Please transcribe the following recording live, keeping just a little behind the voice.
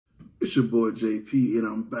It's your boy JayP, and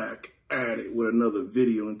I'm back at it with another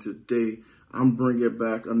video. And today, I'm bringing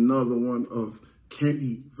back another one of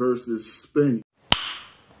Kenny versus Spenny.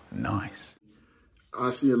 Nice. I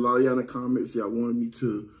see a lot of y'all in the comments. Y'all wanted me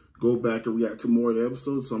to go back and react to more of the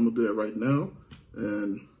episodes, so I'm gonna do that right now.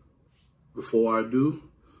 And before I do,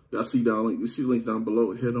 y'all see down link. You see links down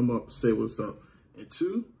below. Hit them up. Say what's up. And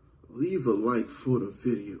two, leave a like for the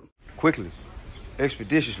video. Quickly,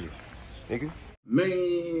 expeditiously, nigga. Man,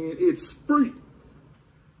 it's free.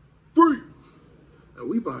 Free. And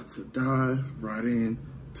we about to dive right in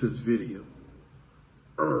to this video.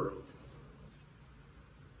 Early.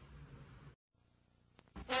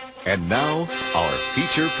 And now, our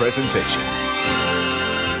feature presentation.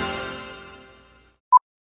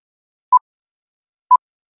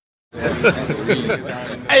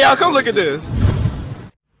 Hey, y'all, come look at this.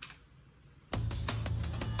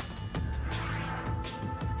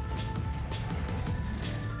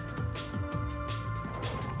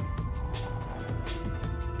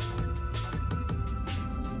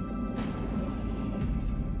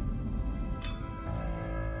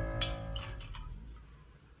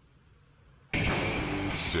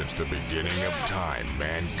 Since the beginning of time,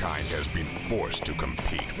 mankind has been forced to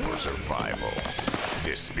compete for survival.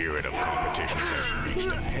 This spirit of competition has reached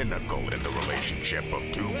a pinnacle in the relationship of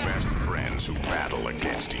two best friends who battle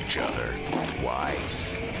against each other. Why?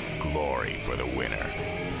 Glory for the winner,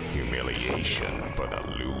 humiliation for the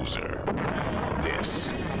loser.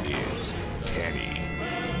 This is Kenny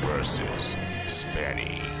versus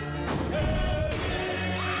Spenny.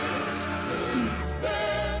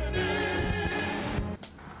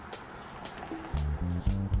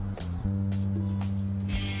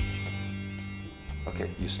 Okay,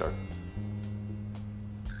 you start.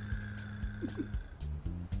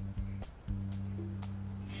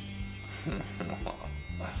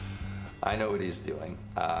 I know what he's doing.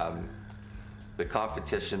 The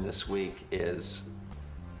competition this week is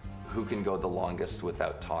who can go the longest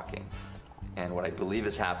without talking. And what I believe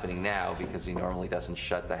is happening now, because he normally doesn't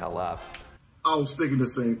shut the hell up. I was thinking the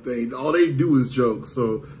same thing. All they do is joke.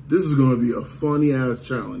 So this is going to be a funny ass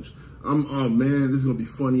challenge. Oh man, this is going to be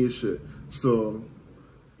funny as shit. So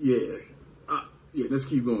yeah, let's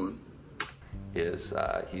keep going.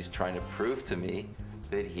 He's trying to prove to me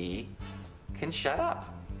that he can shut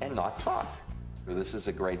up and not talk. This is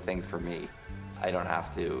a great thing for me. I don't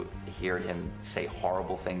have to hear him say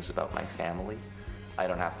horrible things about my family. I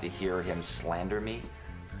don't have to hear him slander me.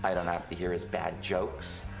 I don't have to hear his bad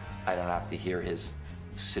jokes. I don't have to hear his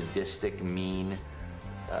sadistic, mean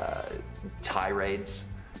tirades.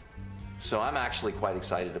 So I'm actually quite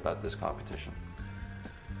excited about this competition.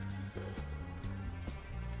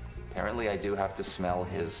 Apparently I do have to smell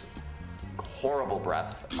his horrible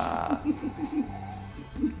breath.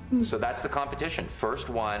 So that's the competition. First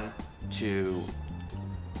one to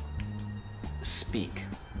speak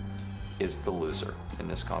is the loser in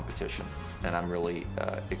this competition. And I'm really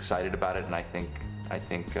excited about it, and I think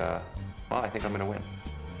I'm gonna win.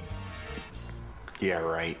 Yeah,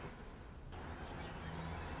 right.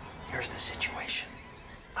 Here's the situation.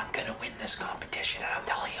 I'm gonna win this competition, and I'm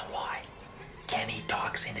telling you why. Kenny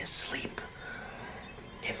talks in his sleep.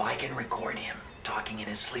 If I can record him talking in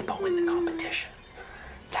his sleep, I'll win the competition.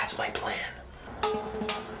 That's my plan.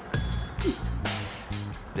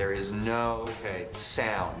 There is no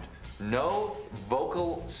sound. No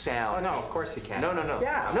vocal sound. Oh, no, of course you can. No.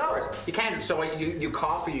 Yeah, of course. You can. So when you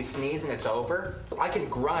cough or you sneeze and it's over, I can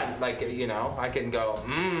grunt, like, you know, I can go,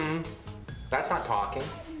 That's not talking.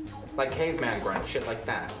 Like caveman grunt, shit like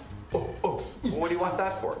that. Oh. What do you want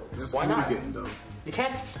that for? That's Why not? Though. You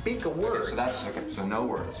can't speak a word. Okay, so no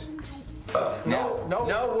words.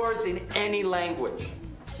 No words in any language.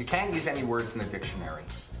 You can't use any words in the dictionary.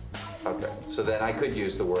 Okay, so then I could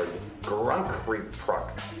use the word grunkry-pruck.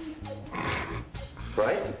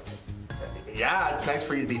 Right? Yeah, it's nice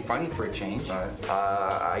for you to be funny for a change.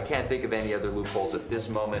 I can't think of any other loopholes at this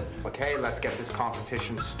moment. Okay, let's get this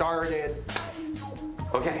competition started.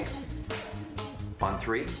 Okay. On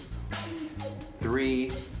 3.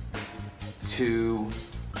 3, 2,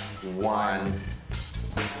 1.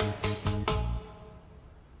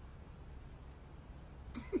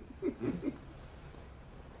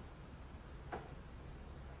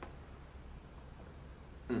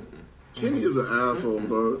 Kenny is an asshole,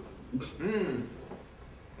 bud.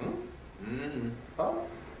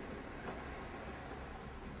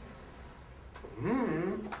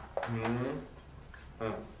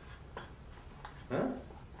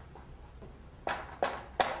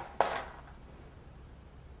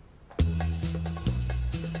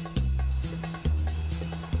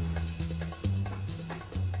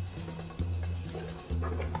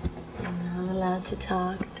 not to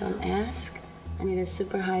talk, don't ask. I need a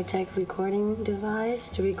super high-tech recording device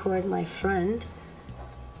to record my friend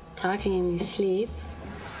talking in his sleep.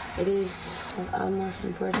 It is of utmost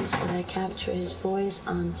importance that I capture his voice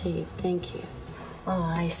on tape. Thank you. Oh,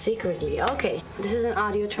 I secretly. Okay, this is an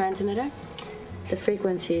audio transmitter. The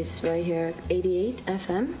frequency is right here, 88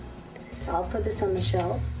 FM. So I'll put this on the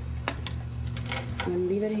shelf. I'm gonna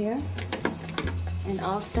leave it here. And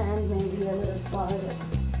I'll stand maybe a little farther.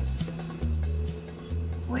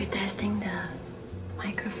 We're testing the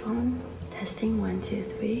microphone. Testing 1, 2,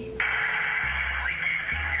 3.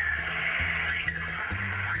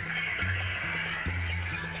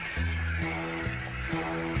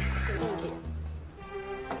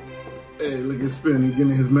 Hey, look at Spenny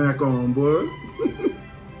getting his Mac on, boy.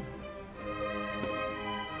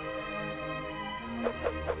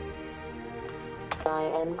 I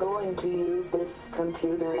am going to use this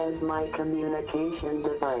computer as my communication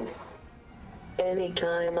device.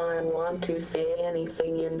 Anytime I want to say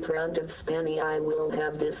anything in front of Spenny, I will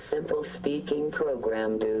have this simple speaking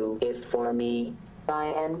program do it for me. I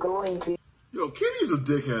am going to... Yo, Kenny's a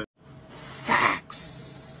dickhead.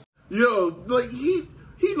 Facts. Yo, like, he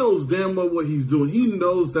knows damn well what he's doing. He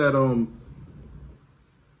knows that,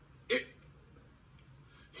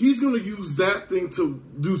 he's gonna use that thing to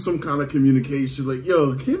do some kind of communication. Like,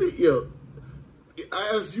 yo, Kenny,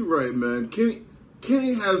 I asked you right, man.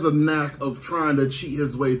 Kenny has a knack of trying to cheat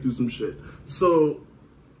his way through some shit. So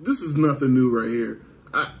this is nothing new right here.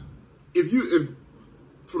 If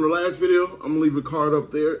from the last video, I'm gonna leave a card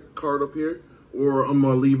up here, or I'm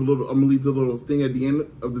gonna leave the little thing at the end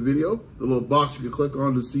of the video, the little box you can click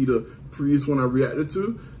on to see the previous one I reacted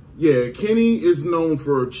to. Yeah, Kenny is known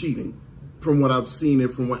for cheating. From what I've seen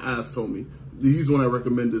and from what Az told me. He's the one that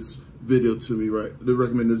recommended this video to me, right? They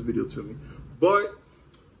recommend this video to me. But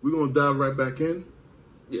we're gonna dive right back in.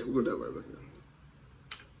 Yeah, we're gonna dive right back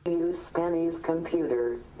in. Use Spenny's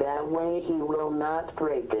computer. That way he will not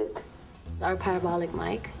break it. Our parabolic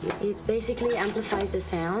mic. It basically amplifies the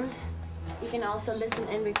sound. You can also listen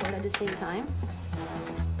and record at the same time.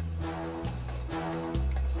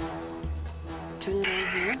 Turn it on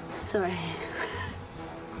here. Sorry.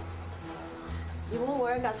 It will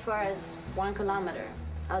work as far as 1 kilometer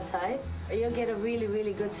outside, or you'll get a really,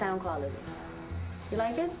 really good sound quality. You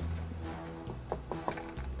like it?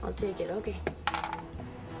 I'll take it, okay.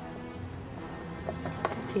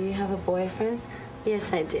 Do you have a boyfriend?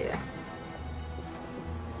 Yes, I do.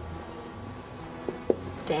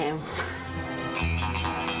 Damn.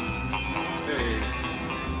 Hey,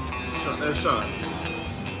 shot that shot.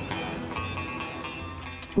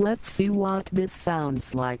 Let's see what this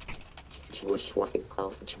sounds like.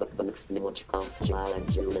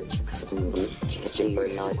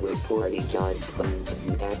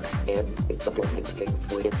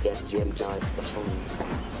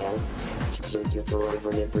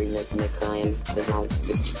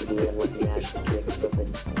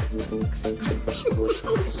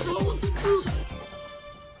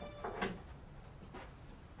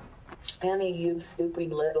 Spenny, you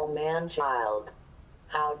stupid little man-child.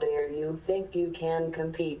 How dare you think you can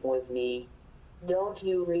compete with me? Don't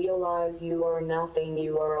you realize you are nothing,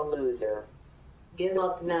 you are a loser? Give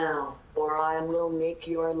up now, or I will make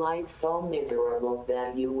your life so miserable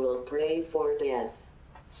that you will pray for death.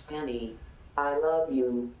 Spenny, I love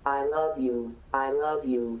you, I love you, I love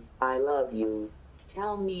you, I love you.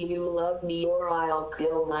 Tell me you love me or I'll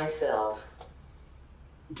kill myself.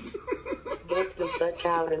 Get the fuck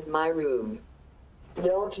out of my room.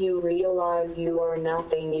 Don't you realize you are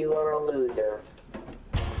nothing, you are a loser?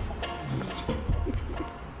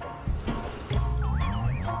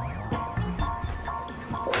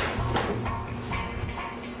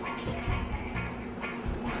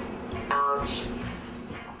 Ouch.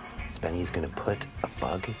 Spenny's gonna put a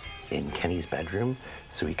bug in Kenny's bedroom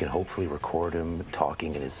so he can hopefully record him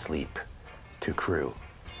talking in his sleep to crew.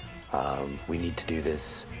 We need to do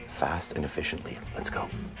this fast and efficiently. Let's go.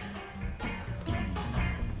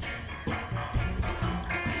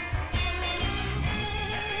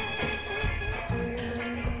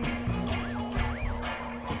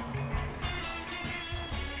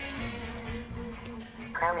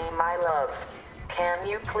 Kenny, my love, can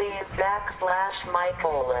you please / my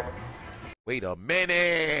colon? Wait a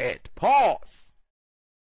minute! Pause!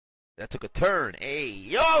 That took a turn. Hey,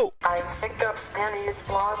 yo! I'm sick of Spenny's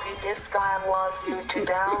floppy disk. I want you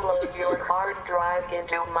to download your hard drive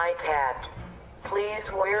into my pad.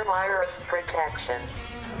 Please wear virus protection.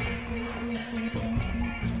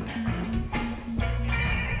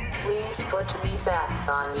 Please put me back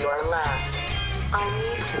on your lap. I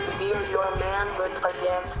need to feel your manhood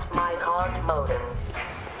against my hard modem.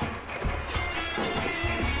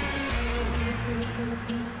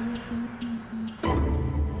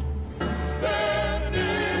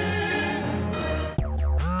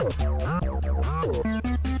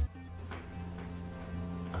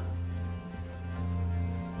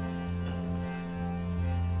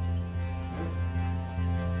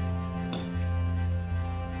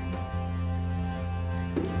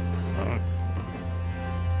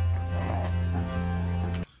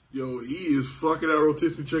 Yo, he is fucking that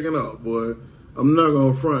rotisserie chicken up, boy. I'm not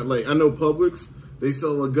gonna front. Like, I know Publix, they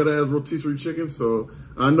sell a good ass rotisserie chicken, so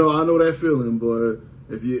I know that feeling. But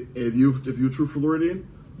if you're a true Floridian,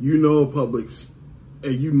 you know Publix,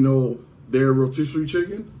 and you know their rotisserie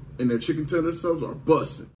chicken and their chicken tender subs are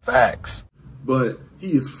busting. Facts. But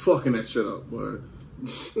he is fucking that shit up, boy.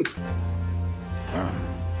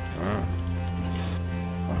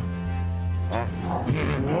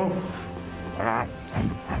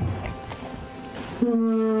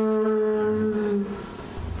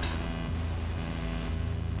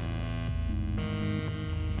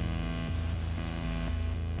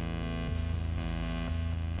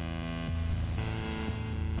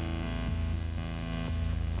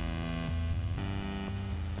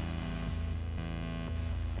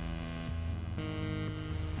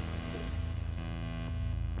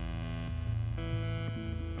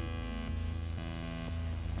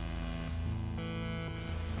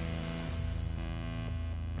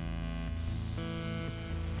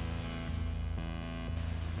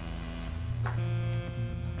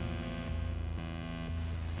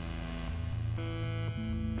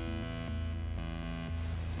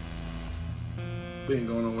 They ain't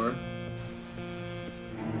going nowhere.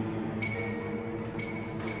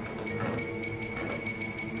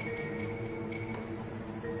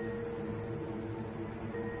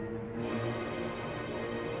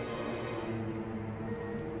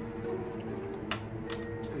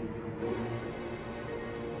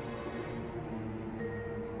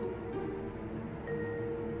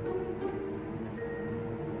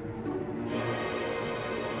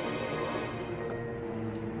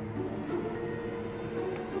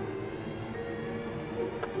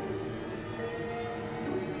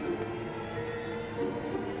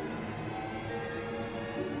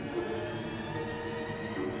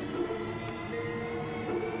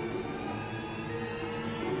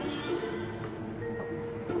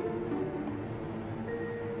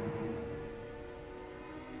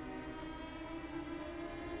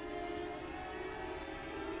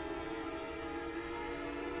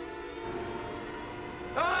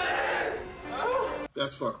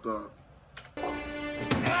 That's fucked up.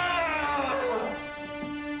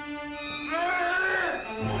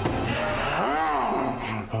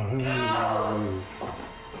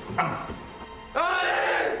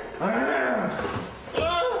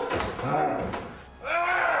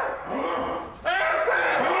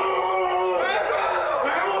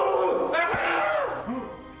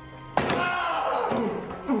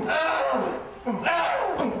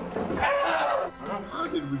 How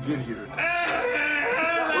did we get here?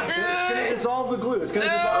 It's gonna dissolve the glue. It's gonna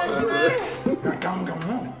dissolve the glue.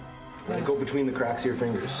 Let it go between the cracks of your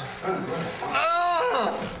fingers.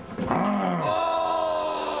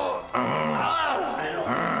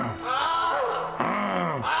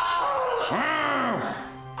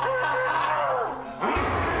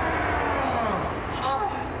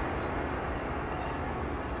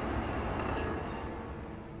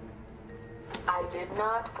 I did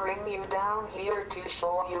not bring you down here to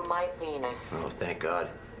show you my penis. Oh, thank God.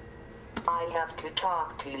 I have to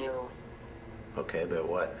talk to you. Okay, but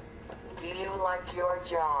what? Do you like your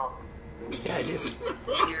job? Yeah, I do.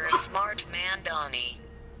 You're a smart man, Donnie.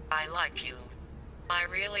 I like you. I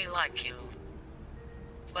really like you.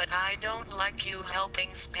 But I don't like you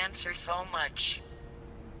helping Spencer so much.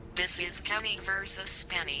 This is Kenny versus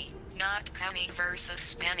Spenny, not Kenny versus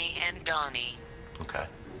Spenny and Donnie. Okay.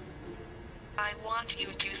 I want you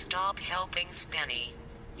to stop helping Spenny.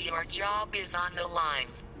 Your job is on the line.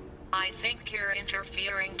 I think you're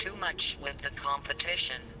interfering too much with the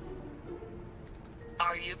competition.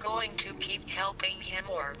 Are you going to keep helping him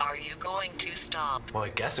or are you going to stop? Well, I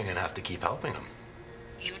guess I'm gonna have to keep helping him.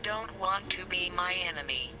 You don't want to be my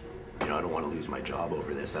enemy. You know, I don't want to lose my job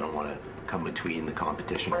over this. I don't want to come between the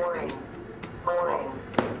competition. Boring. Boring.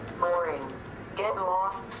 Boring. Get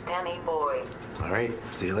lost, Spenny boy. All right,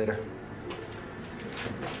 see you later.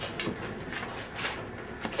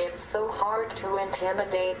 It's so hard to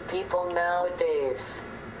intimidate people nowadays.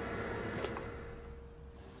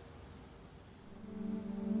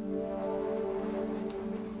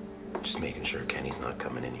 Just making sure Kenny's not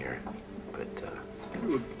coming in here. But,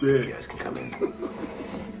 you you guys can come in.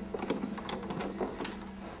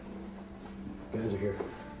 You guys are here.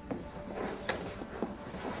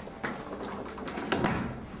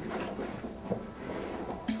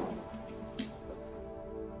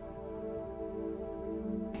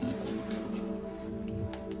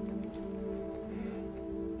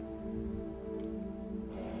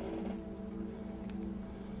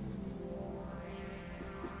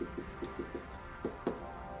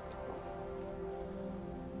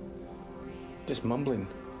 Just mumbling.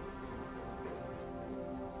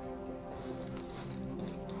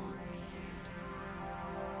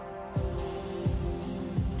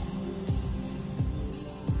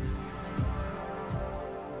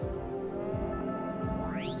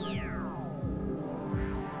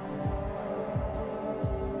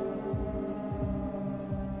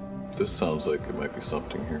 This sounds like it might be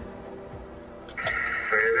something here.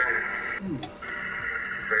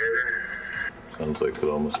 Sounds like it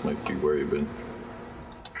almost might be where you've been.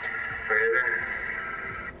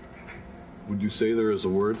 Would you say there is a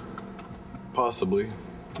word? Possibly.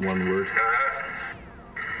 One word.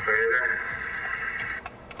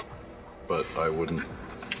 But I wouldn't.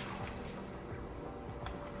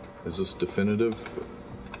 Is this definitive?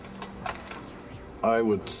 I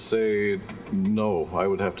would say no. I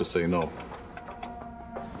would have to say no.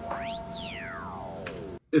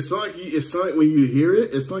 It's like when you hear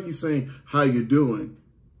it, it's like he's saying, "How you doing?"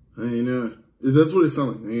 How you doing? That's what it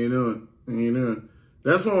sounds like. How you doing? How you doing?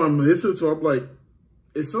 That's what I'm listening to. I'm like,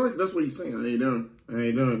 it sounds like that's what he's saying. How you doing? How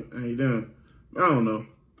you doing? How you doing? I don't know.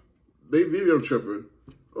 Maybe I'm tripping,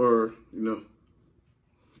 or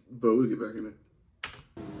but we'll get back in it.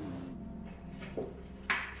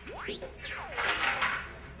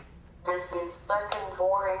 This is fucking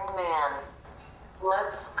boring, man.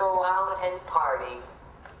 Let's go out and party.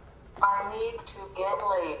 I need to get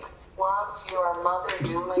late. What's your mother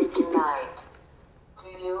doing tonight? Do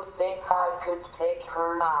you think I could take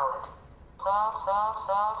her out?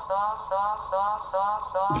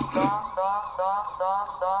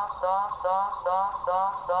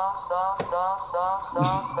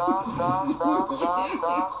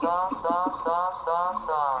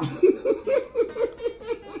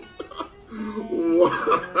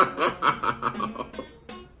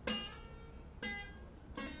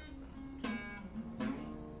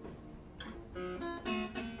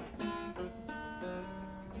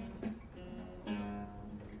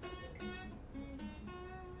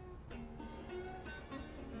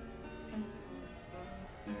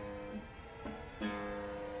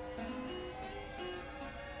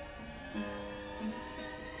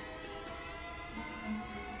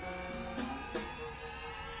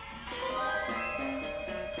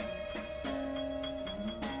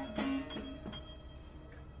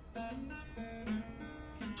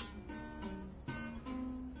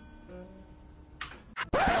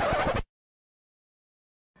 Wow.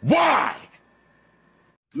 Why?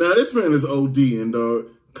 Now this man is ODing, dog.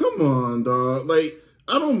 Come on, dog. Like,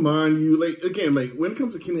 I don't mind you. Like, again, like when it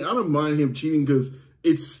comes to Kenny, I don't mind him cheating because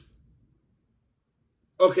it's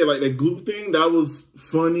okay. Like that glue thing, that was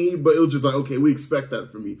funny, but it was just like, okay, we expect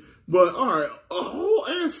that from me. But all right, a whole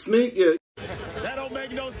ass snake, yeah. That don't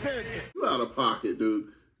make no sense. You out of pocket, dude.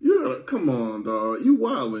 You gotta come on, dog. You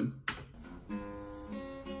wildin'.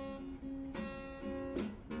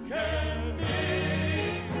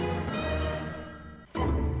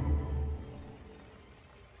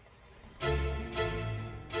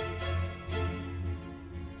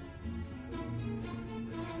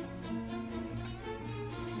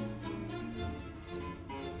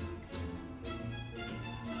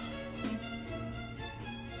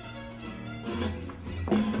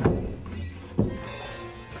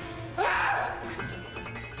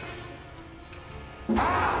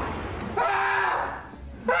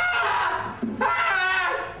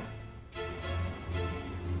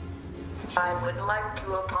 I would like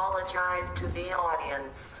to apologize to the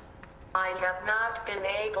audience. I have not been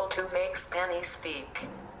able to make Spenny speak.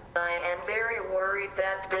 I am very worried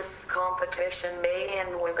that this competition may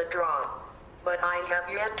end with a draw. But I have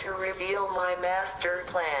yet to reveal my master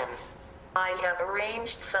plan. I have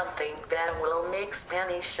arranged something that will make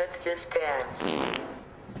Spenny shit his pants.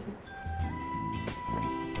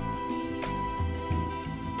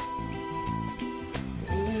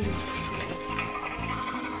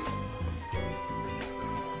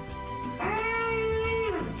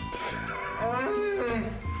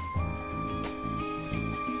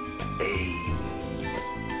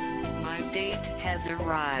 My date has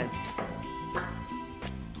arrived.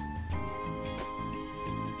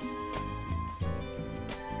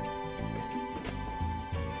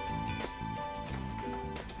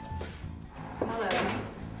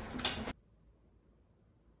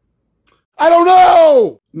 I don't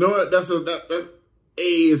know. No, that's A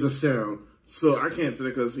is a sound, so I can't say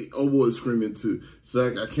that because Obo is screaming too. So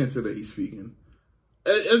I can't say that he's speaking.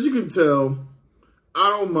 As you can tell, I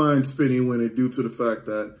don't mind Spenny winning due to the fact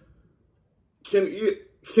that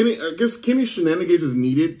Kenny's shenanigans is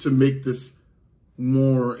needed to make this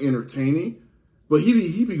more entertaining, but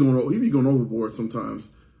he be going overboard sometimes,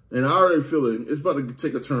 and I already feel it. It's about to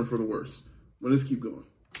take a turn for the worse. But let's keep going.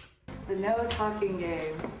 The no talking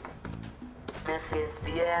game. This is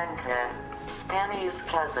Bianca, Spenny's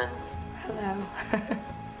cousin. Hello.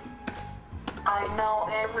 I know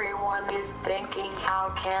everyone is thinking,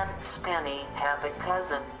 how can Spenny have a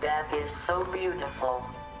cousin that is so beautiful?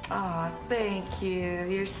 Aw, thank you.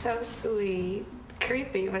 You're so sweet.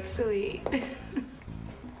 Creepy, but sweet.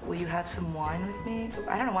 will you have some wine with me?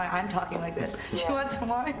 I don't know why I'm talking like this. Yes. Do you want some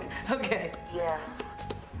wine? Okay. Yes.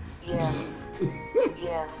 Yes.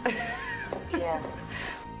 Yes. Yes.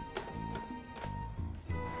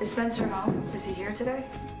 Is Spencer home? Is he here today?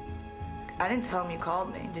 I didn't tell him you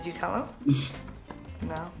called me. Did you tell him?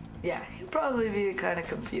 No? Yeah, he'll probably be kind of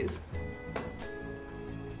confused.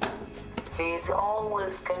 He's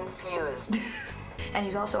always confused. And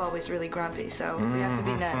he's also always really grumpy, so we have to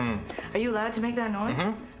be nice. Are you allowed to make that noise?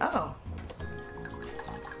 Oh.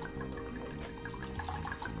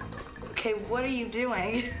 Okay, what are you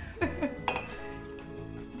doing?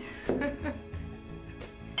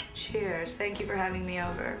 Cheers. Thank you for having me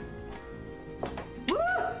over. Woo!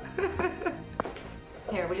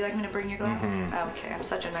 Here, would you like me to bring your glass? Okay, I'm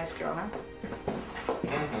such a nice girl, huh?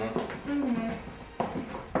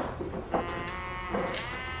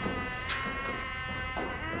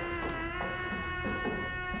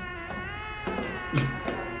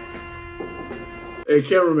 Hey,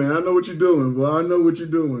 cameraman, I know what you're doing, boy. I know what you're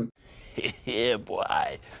doing. Yeah,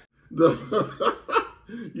 boy. You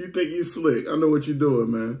think you slick. I know what you're doing,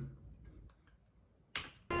 man.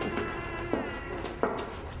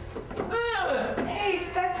 Hey,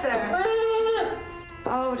 Spencer.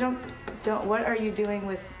 Oh, don't. What are you doing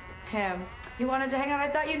with him? You wanted to hang out. I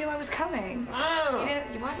thought you knew I was coming. You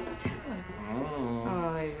didn't. Why didn't you tell him?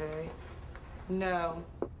 Oh, baby. No.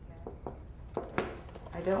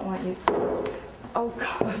 I don't want you. Oh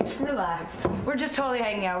God, relax. We're just totally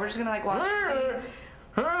hanging out. We're just gonna like watch.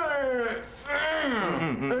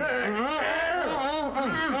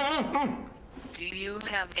 Do you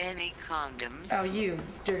have any condoms? Oh, you're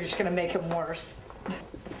just gonna make him worse.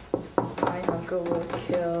 My uncle will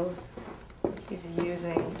kill. He's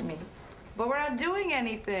using me. But we're not doing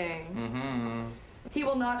anything. He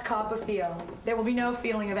will not cop a feel. There will be no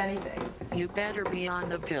feeling of anything. You better be on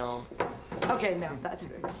the pill. Okay, no, that's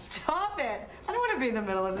very. Stop it! I don't want to be in the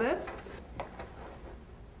middle of this.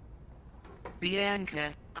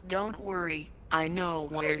 Bianca, don't worry. I know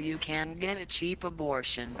where you can get a cheap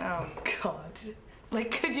abortion. Oh God! Like,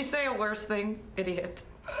 could you say a worse thing, idiot?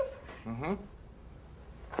 I don't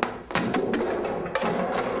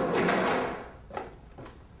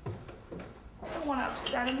want to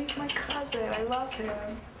upset him. He's my cousin. I love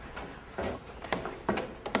him.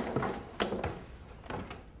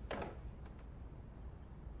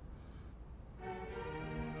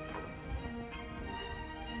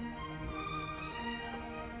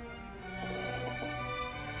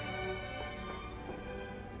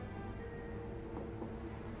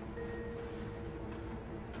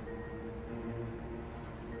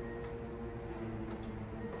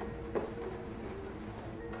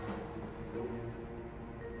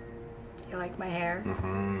 You like my hair?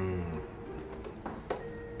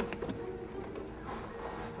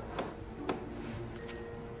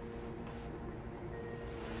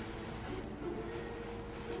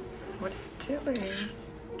 What are you doing?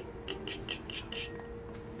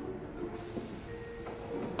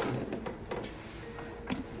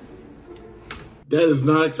 That is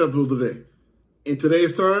not acceptable today. In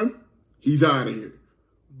today's time, he's out of here.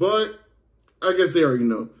 But I guess they already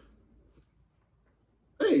know.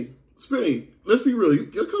 Hey, Spenny, let's be real.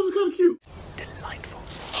 Your cousin's kind of cute. Delightful.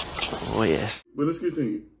 Oh, yes. But let's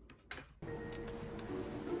continue.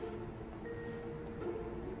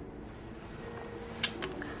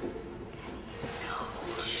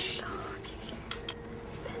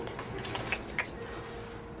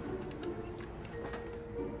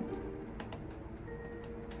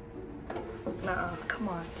 No, come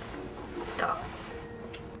on. Just stop.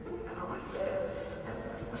 I don't like this.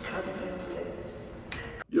 My cousin didn't say this.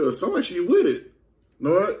 Yo, it sounds like she with it. You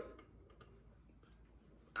know what?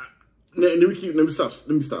 Let me stop.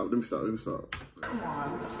 Come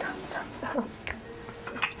on. Stop.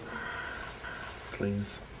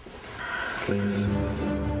 Please. Please.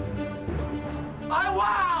 I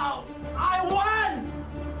won!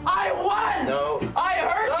 No. I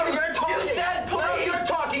heard No, you! you're talking. You said please! No, you're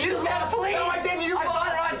talking. You said please! No, I didn't. You I lost.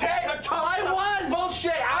 got it on tape! I won!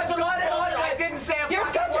 Bullshit. I didn't say a You're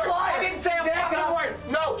fucking such word. a liar! I didn't say a Jacob. fucking word.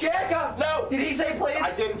 No. Jacob! No. Did he say please?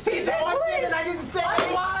 I didn't say He said no, please! I didn't say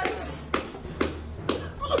I won!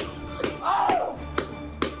 Oh!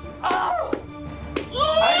 Oh!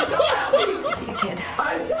 I'm so happy! See you, kid.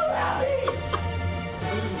 I'm so happy!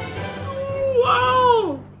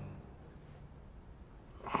 Wow!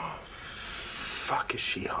 Fuck, is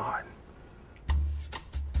she hot?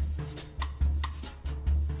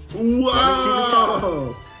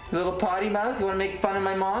 Wow! Little potty mouth, you want to make fun of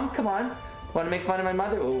my mom? Come on. Want to make fun of my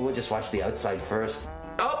mother? Oh, we'll just watch the outside first.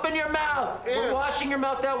 Open your mouth! We're washing your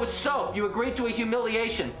mouth out with soap. You agreed to a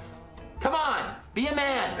humiliation. Come on, be a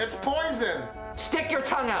man. It's poison. Stick your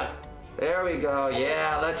tongue out. There we go.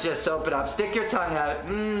 Yeah, let's just soap it up. Stick your tongue out.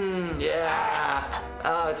 Yeah.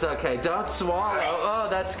 Oh, it's okay. Don't swallow. Oh,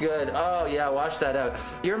 that's good. Oh, yeah, wash that out.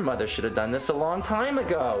 Your mother should have done this a long time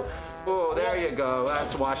ago. Oh, there you go.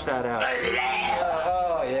 Let's wash that out.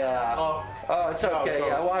 Oh, yeah. Oh, it's okay.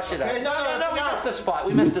 Yeah, wash it out. No, we missed the spot.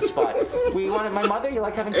 We missed the spot. We wanted my mother. You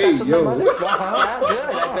like having sex with my mother? Yeah,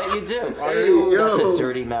 good. I bet you do. That's a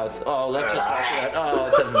dirty mouth. Oh, let's just wash it out. Oh,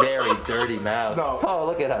 it's a very dirty mouth. Oh,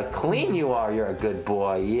 look at how clean you are. You're a good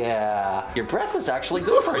boy. Yeah. Your breath is actually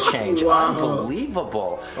good for a change. Unbelievable.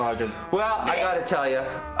 Well, I gotta tell you,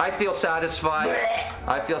 I feel satisfied.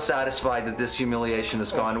 I feel satisfied that this humiliation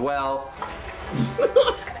has gone well.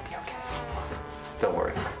 It's gonna be okay. Don't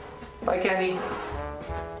worry. Bye, Kenny.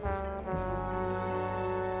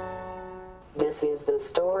 This is the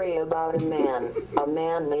story about a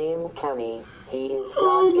man named Kenny. He is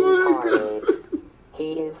God incarnate.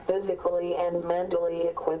 He is physically and mentally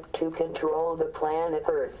equipped to control the planet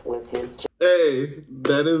Earth with his... Hey,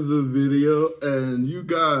 that is the video, and you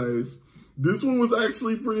guys, this one was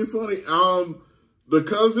actually pretty funny. The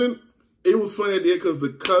cousin, it was funny idea because the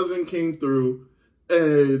cousin came through,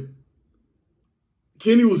 and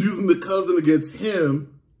Kenny was using the cousin against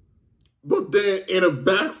him, but then it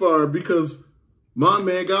backfired because my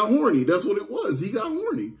man got horny. That's what it was. He got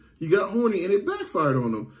horny. He got horny, and it backfired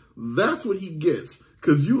on him. That's what he gets.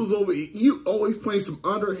 Because you always playing some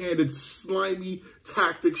underhanded, slimy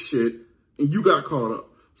tactic shit, and you got caught up.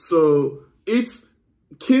 So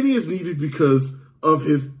Kenny is needed because of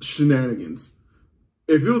his shenanigans.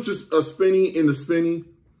 If it was just a Spenny in the Spenny,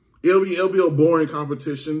 it'll be a boring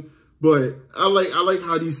competition. But I like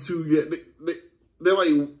how these two they're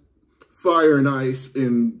like fire and ice,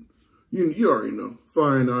 and you already know,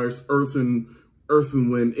 fire and ice, earth and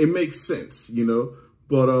wind. It makes sense, you know.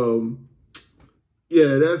 But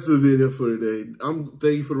yeah, that's the video for today.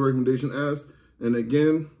 Thank you for the recommendation, Az. And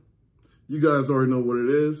again, you guys already know what it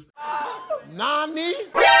is. Nani?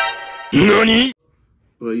 Nani?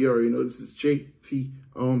 But you already know this is JayP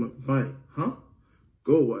on the mic, huh?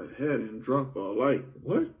 Go ahead and drop a like.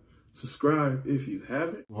 What? Subscribe if you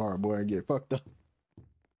haven't. Hard boy, get fucked up.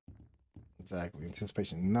 Exactly.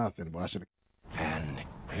 Anticipation, nothing. But I should have. And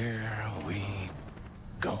here we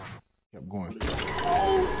go. Kept going.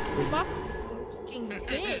 Fucking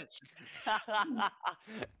bitch.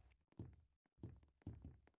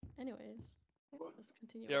 Anyways, let's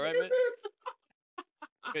continue. You alright, bitch?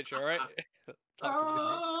 Bitch, you alright?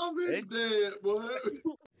 I'm dead, boy.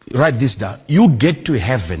 Write this down. You get to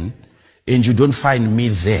heaven and you don't find me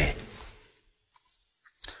there.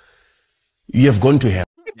 You have gone to heaven.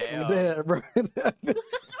 I'm dead, bro.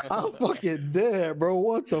 I'm fucking dead, bro.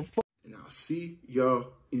 What the fuck? And I'll see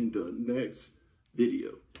y'all in the next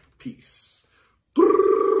video. Peace.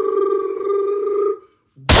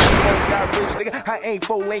 Got rich, nigga. I ain't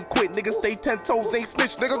full, ain't quit, nigga. Stay 10 toes, ain't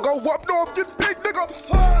snitch, nigga. Go up north, get big, nigga.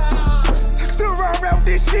 Still around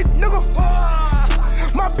this shit, nigga.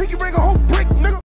 My pinky ring a whole brick.